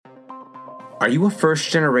Are you a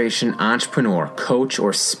first-generation entrepreneur, coach,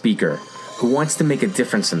 or speaker who wants to make a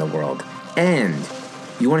difference in the world, and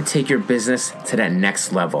you want to take your business to that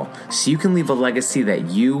next level so you can leave a legacy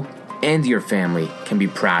that you and your family can be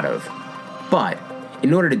proud of? But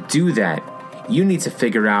in order to do that, you need to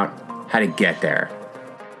figure out how to get there.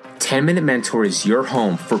 10 Minute Mentor is your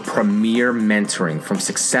home for premier mentoring from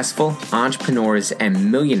successful entrepreneurs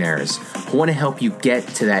and millionaires who want to help you get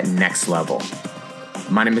to that next level.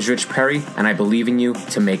 My name is Rich Perry, and I believe in you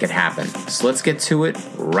to make it happen. So let's get to it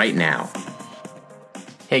right now.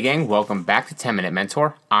 Hey gang, welcome back to 10 Minute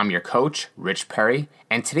Mentor. I'm your coach, Rich Perry,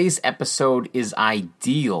 and today's episode is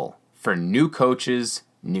ideal for new coaches,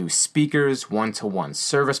 new speakers, one-to-one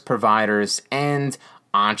service providers, and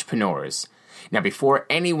entrepreneurs. Now, before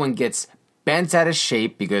anyone gets bent out of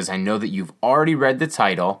shape, because I know that you've already read the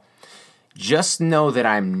title, just know that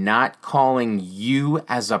I'm not calling you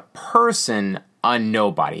as a person a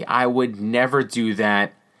nobody. I would never do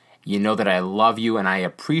that. You know that I love you and I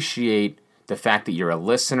appreciate the fact that you're a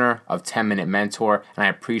listener of 10 Minute Mentor, and I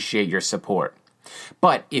appreciate your support.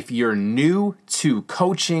 But if you're new to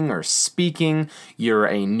coaching or speaking, you're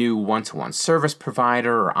a new one-to-one service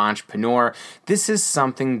provider or entrepreneur, this is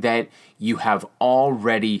something that you have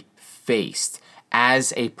already faced.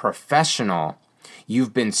 As a professional,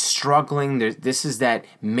 you've been struggling. This is that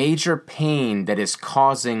major pain that is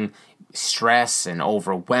causing stress and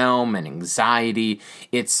overwhelm and anxiety.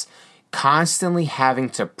 It's constantly having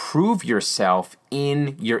to prove yourself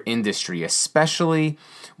in your industry, especially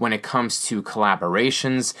when it comes to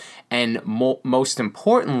collaborations and most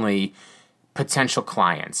importantly, potential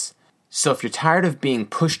clients. So if you're tired of being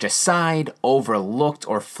pushed aside, overlooked,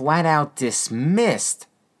 or flat out dismissed,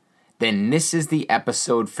 then this is the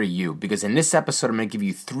episode for you. Because in this episode, I'm going to give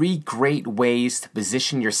you 3 great ways to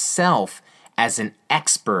position yourself as an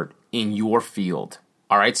expert in your field.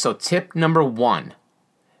 All right, so tip number 1,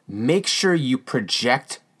 make sure you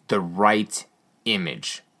project the right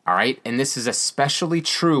image. All right, and this is especially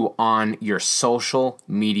true on your social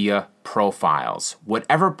media profiles.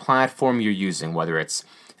 Whatever platform you're using, whether it's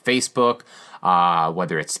Facebook,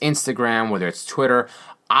 whether it's Instagram, whether it's Twitter,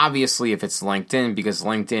 obviously if it's LinkedIn, because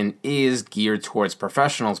LinkedIn is geared towards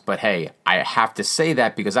professionals, but hey, I have to say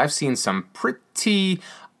that because I've seen some pretty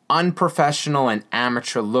unprofessional and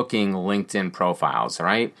amateur-looking LinkedIn profiles, all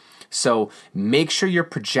right? So make sure you're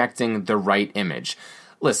projecting the right image.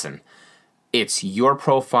 Listen, it's your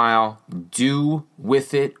profile. Do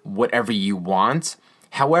with it whatever you want.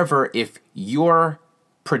 However, if you're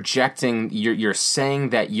projecting, you're saying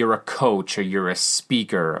that you're a coach or you're a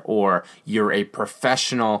speaker or you're a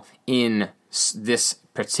professional in this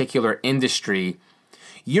particular industry,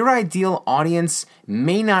 your ideal audience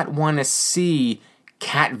may not want to see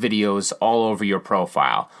cat videos all over your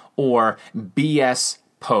profile or BS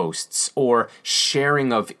posts or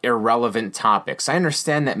sharing of irrelevant topics. I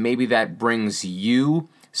understand that maybe that brings you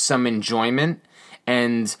some enjoyment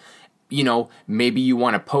and, maybe you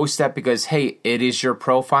want to post that because, hey, it is your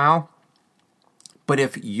profile. But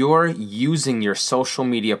if you're using your social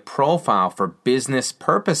media profile for business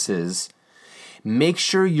purposes, make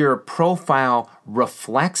sure your profile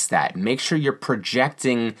reflects that. Make sure you're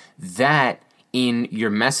projecting that in your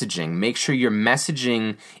messaging. Make sure your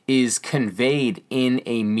messaging is conveyed in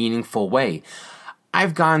a meaningful way.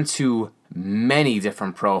 I've gone to many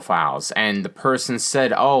different profiles and the person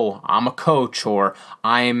said, oh, I'm a coach or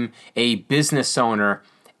I'm a business owner,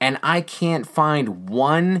 and I can't find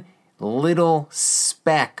one little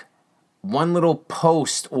speck, one little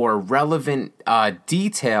post or relevant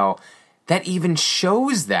detail that even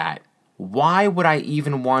shows that. Why would I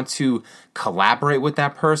even want to collaborate with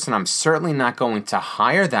that person? I'm certainly not going to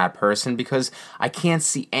hire that person because I can't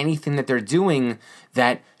see anything that they're doing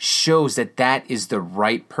that shows that that is the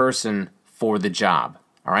right person for the job.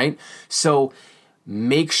 All right? So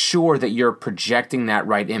make sure that you're projecting that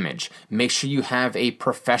right image. Make sure you have a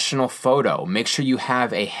professional photo. Make sure you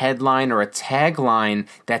have a headline or a tagline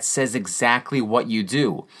that says exactly what you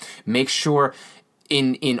do. Make sure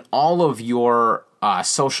in all of your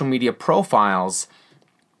social media profiles,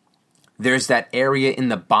 there's that area in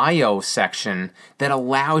the bio section that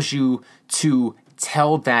allows you to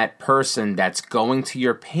tell that person that's going to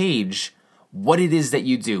your page what it is that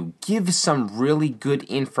you do. Give some really good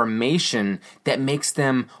information that makes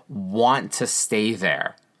them want to stay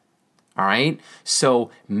there. All right?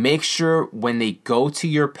 So make sure when they go to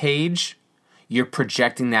your page, you're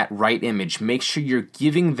projecting that right image. Make sure you're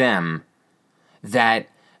giving them that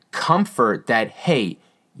comfort that, hey,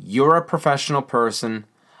 you're a professional person.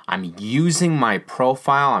 I'm using my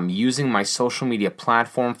profile. I'm using my social media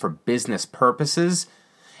platform for business purposes.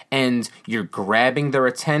 and you're grabbing their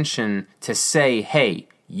attention to say, hey,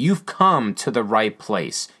 you've come to the right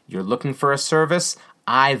place. You're looking for a service?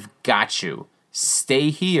 I've got you. Stay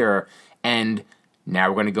here. And now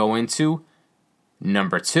we're going to go into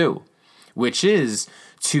number 2, which is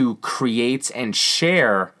to create and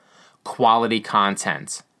share quality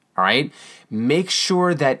content. All right? Make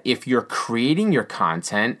sure that if you're creating your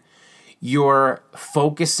content, you're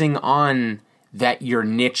focusing on your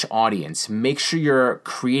niche audience. Make sure you're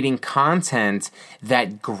creating content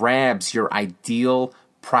that grabs your ideal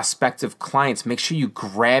prospective clients. Make sure you're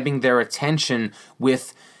grabbing their attention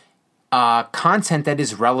with content that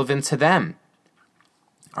is relevant to them.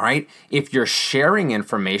 All right? If you're sharing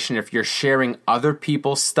information, if you're sharing other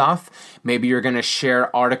people's stuff, maybe you're going to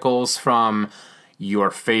share articles from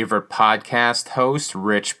your favorite podcast host,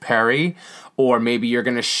 Rich Perry, or maybe you're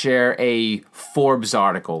going to share a Forbes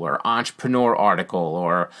article or entrepreneur article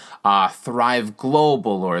or Thrive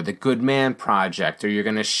Global or the Good Man Project, or you're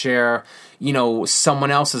going to share,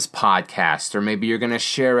 someone else's podcast, or maybe you're going to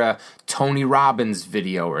share a Tony Robbins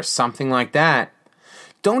video or something like that.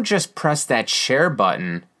 Don't just press that share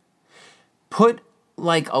button. Put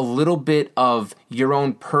like a little bit of your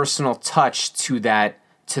own personal touch to that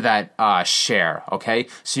share, okay?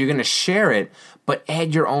 So you're going to share it, but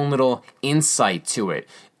add your own little insight to it.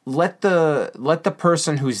 Let the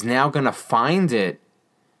person who's now going to find it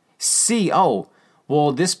see, oh,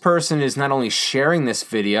 well, this person is not only sharing this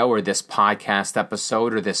video or this podcast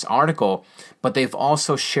episode or this article, but they've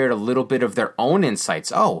also shared a little bit of their own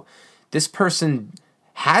insights. Oh, this person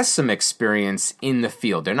has some experience in the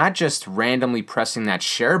field. They're not just randomly pressing that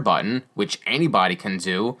share button, which anybody can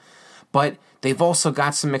do, but they've also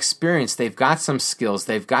got some experience. They've got some skills.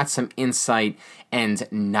 They've got some insight and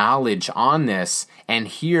knowledge on this. And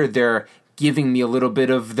here they're giving me a little bit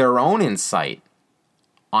of their own insight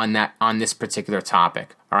on this particular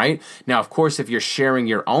topic. All right. Now, of course, if you're sharing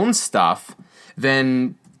your own stuff,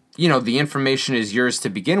 then the information is yours to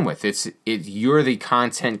begin with. You're the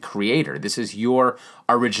content creator. This is your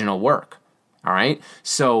original work. All right.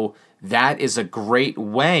 So that is a great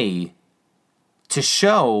way to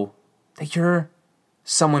show that you're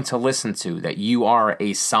someone to listen to, that you are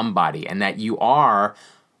a somebody, and that you are,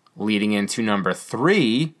 leading into number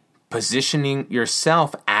 3, positioning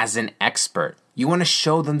yourself as an expert. You want to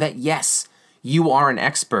show them that, yes, you are an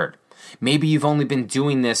expert. Maybe you've only been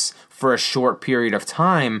doing this for a short period of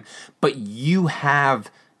time, but you have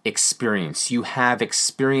experience. You have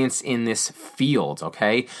experience in this field,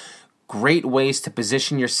 okay? Great ways to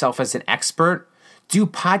position yourself as an expert. Do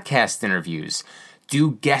podcast interviews.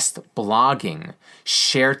 Do guest blogging.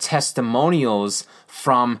 Share testimonials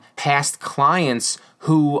from past clients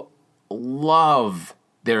who love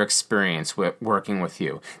their experience with working with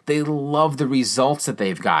you. They love the results that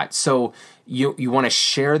they've got. So you want to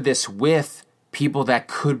share this with people that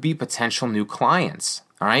could be potential new clients.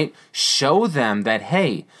 All right? Show them that,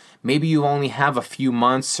 hey, maybe you only have a few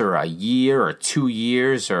months or a year or 2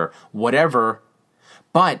 years or whatever,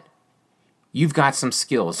 but you've got some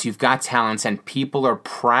skills, you've got talents, and people are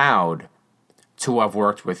proud to have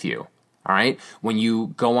worked with you. All right? When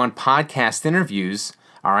you go on podcast interviews,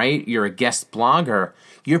 all right, you're a guest blogger,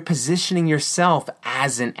 you're positioning yourself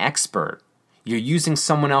as an expert. You're using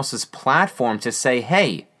someone else's platform to say,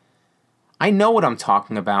 hey, I know what I'm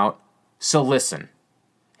talking about, so listen.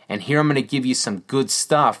 And here I'm going to give you some good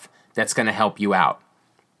stuff that's going to help you out.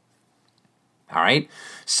 All right?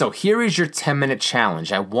 So here is your 10-minute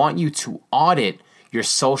challenge. I want you to audit your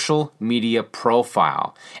social media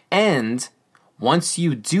profile. And once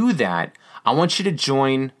you do that, I want you to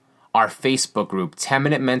join our Facebook group,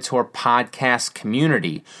 10-Minute Mentor Podcast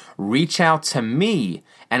Community. Reach out to me,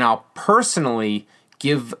 and I'll personally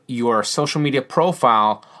give your social media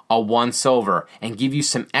profile a once-over and give you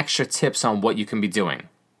some extra tips on what you can be doing.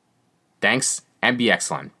 Thanks, and be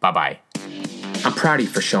excellent. Bye-bye. I'm proud of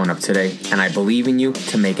you for showing up today, and I believe in you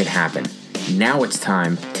to make it happen. Now it's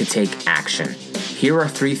time to take action. Here are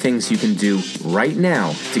 3 things you can do right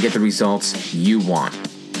now to get the results you want.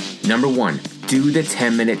 Number 1, do the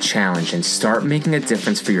 10-minute challenge and start making a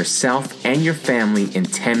difference for yourself and your family in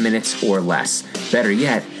 10 minutes or less. Better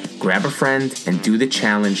yet, grab a friend and do the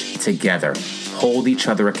challenge together. Hold each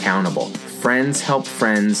other accountable. Friends help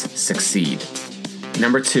friends succeed.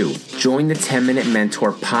 Number 2, join the 10-Minute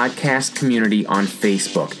Mentor Podcast Community on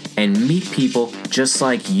Facebook and meet people just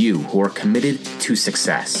like you who are committed to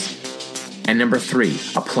success. And number 3,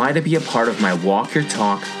 apply to be a part of my Walk Your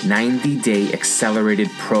Talk 90-day accelerated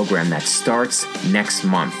program that starts next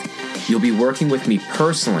month. You'll be working with me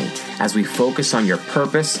personally as we focus on your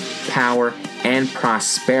purpose, power, and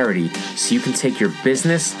prosperity so you can take your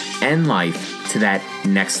business and life to that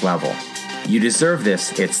next level. You deserve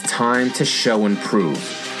this. It's time to show and prove.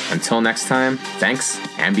 Until next time, thanks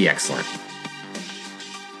and be excellent.